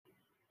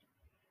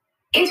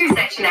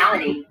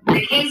Intersectionality,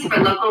 the case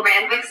for local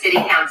Randwick City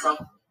Council.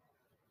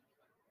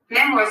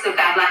 Memoirs of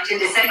Godlach in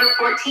December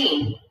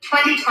 14,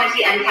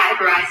 2020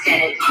 uncategorized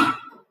edit.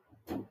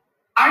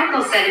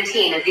 Article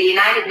 17 of the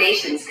United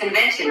Nations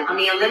Convention on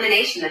the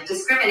Elimination of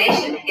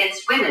Discrimination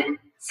Against Women,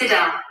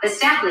 CEDAW,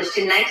 established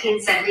in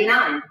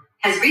 1979,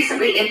 has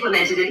recently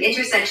implemented an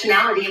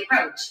intersectionality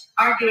approach,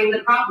 arguing the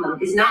problem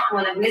is not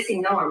one of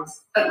missing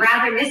norms, but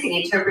rather missing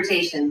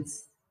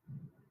interpretations.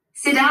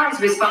 CEDAW is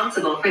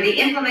responsible for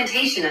the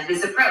implementation of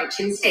this approach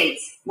and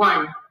states,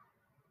 1.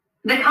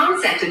 The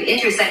concept of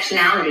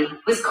intersectionality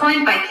was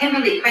coined by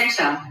Kimberly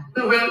Crenshaw,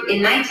 who wrote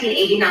in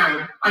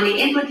 1989 on the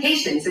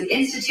implications of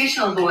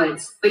institutional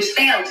voids which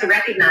fail to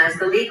recognize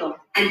the legal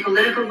and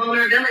political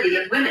vulnerability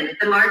of women at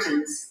the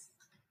margins.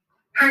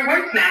 Her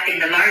work mapping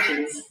the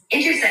margins,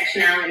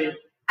 intersectionality,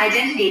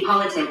 identity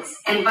politics,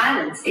 and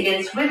violence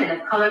against women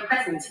of color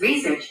presents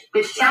research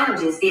which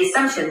challenges the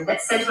assumption that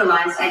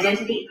centralized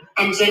identity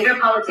and gender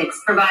politics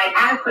provide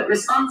adequate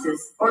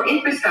responses or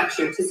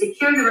infrastructure to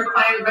secure the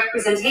required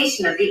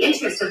representation of the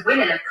interest of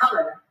women of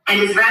color,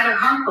 and is rather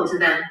harmful to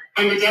them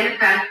and the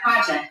democratic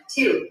project,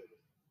 too.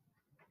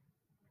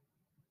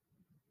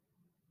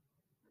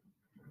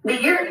 The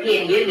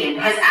European Union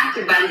has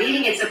acted by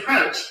leading its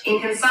approach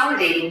in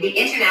consolidating the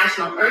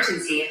international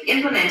urgency of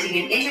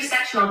implementing an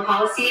intersectional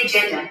policy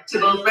agenda to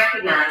both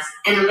recognize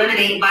and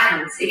eliminate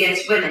violence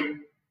against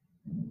women.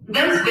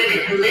 Those women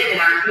who live in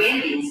our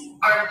communities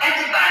are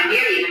affected by a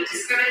myriad of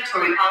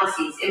discriminatory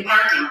policies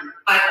impounding,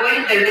 by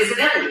void of their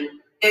visibility,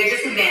 their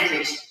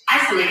disadvantage,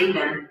 isolating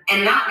them,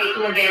 and not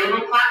making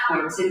available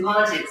platforms in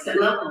politics at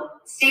local,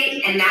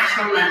 state, and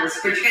national levels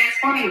for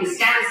transforming the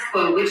status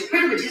quo which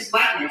privileges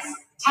whiteness,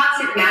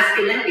 toxic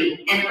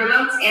masculinity, and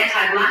promotes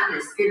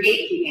anti-blackness through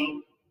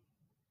gatekeeping.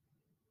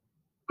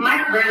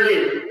 Mike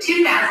Verlew,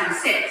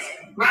 2006,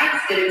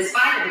 writes that in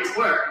spite of its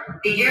work,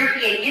 the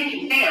European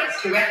Union fails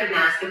to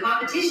recognize the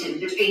competition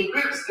between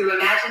groups through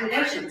imagined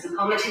notions of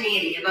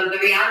homogeneity above the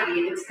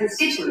reality of its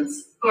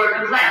constituents, who are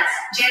complex,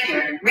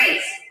 gender,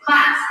 race,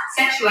 class,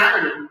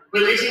 sexuality,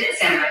 religion,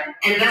 etc.,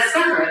 and thus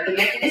suffer of the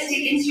mechanistic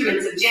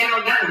instruments of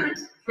general government.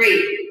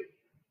 3.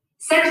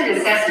 Such an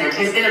assessment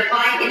has been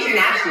applied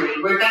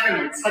internationally where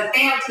governments have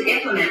failed to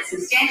implement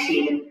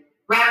substantiated,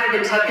 rather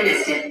than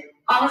tokenistic,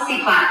 policy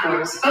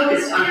platforms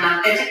focused on an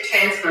authentic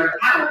transfer of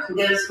power to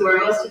those who are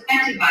most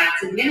affected by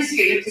its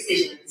administrative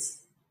decisions.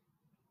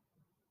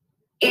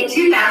 In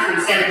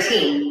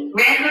 2017,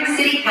 Randwick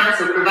City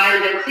Council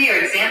provided a clear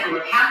example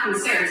of how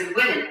concerns of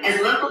women as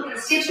local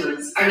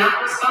constituents are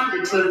not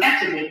responded to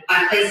effectively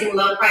by placing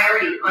low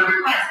priority on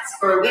requests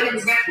for a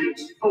women's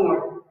refuge,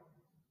 4.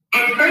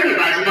 And further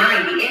by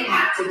denying the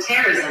impacts of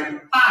terrorism,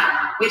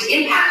 5, which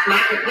impact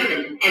migrant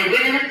women and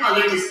women of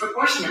color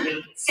disproportionately,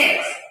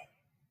 6.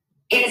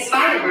 In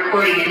spite of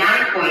recording a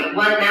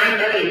 9.19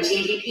 million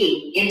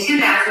GDP in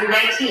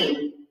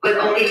 2019, with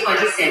only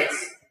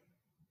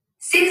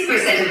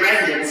 6% of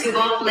residents who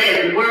both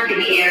live and work in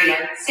the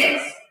area,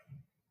 6.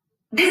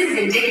 This is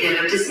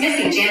indicative of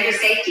dismissing gender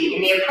safety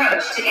in the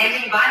approach to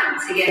ending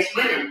violence against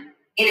women,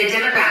 in a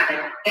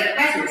demographic that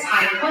presents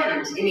high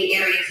employment in the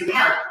areas of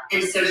health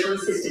and social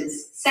assistance,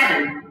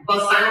 7,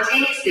 while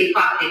simultaneously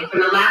profiting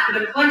from a lack of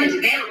employment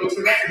available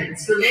to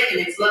residents who live in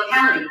its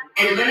locality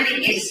and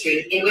limiting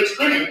industry in which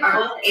women are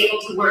both able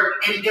to work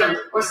and build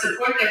or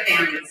support their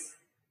families.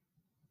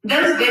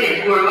 Those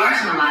women who are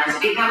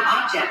marginalized become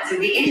objects of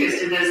the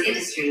interest of those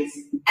industries,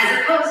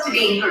 as opposed to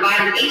being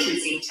provided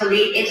agency to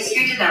lead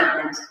industry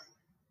development.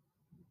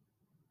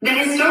 The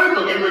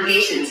historical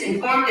implications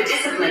inform the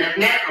discipline of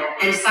medical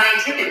and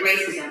scientific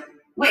racism,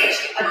 which,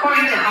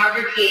 according to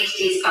Harvard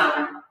PhD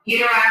scholar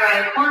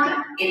Yudhirira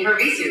Ikwanda in her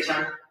research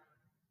on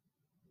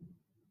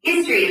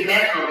History of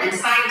Medical and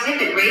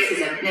Scientific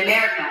Racism in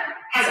America,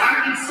 has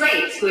argued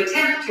slaves who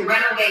attempt to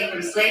run away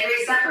from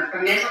slavery suffer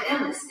from mental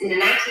illness in the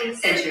 19th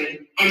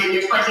century, and in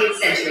the 20th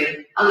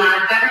century,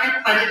 allowed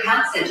government-funded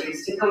health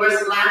centers to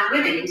coerce black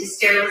women into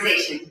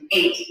sterilization,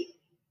 8.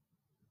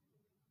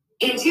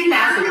 In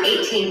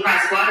 2018,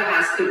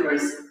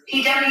 PricewaterhouseCoopers,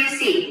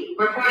 PwC,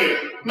 reported,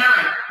 9,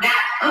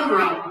 that,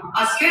 overall,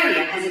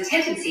 Australia has a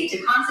tendency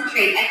to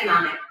concentrate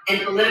economic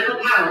and political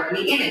power in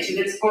the image of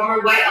its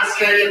former White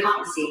Australia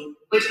policy,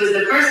 which was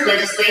the first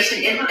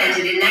legislation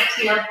implemented in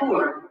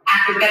 1904,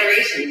 after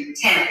Federation,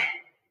 10.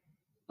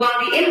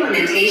 While the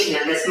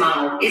implementation of this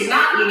model is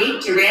not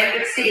unique to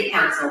Randwick City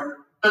Council,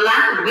 the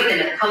lack of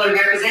women of color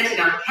represented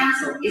on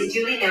council is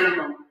duly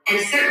notable,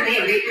 and certainly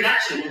a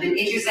reproduction of an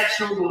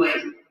intersectional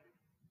void.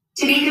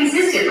 To be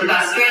consistent with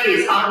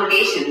Australia's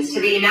obligations to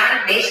the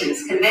United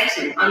Nations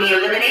Convention on the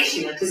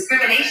Elimination of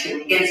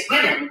Discrimination Against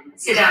Women,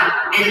 CEDAW,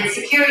 and its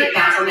Security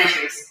Council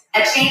measures,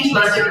 a change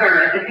must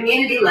occur at the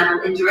community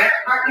level in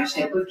direct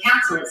partnership with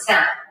Council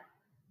itself.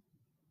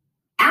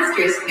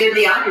 *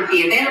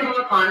 Bibliography available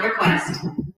upon request.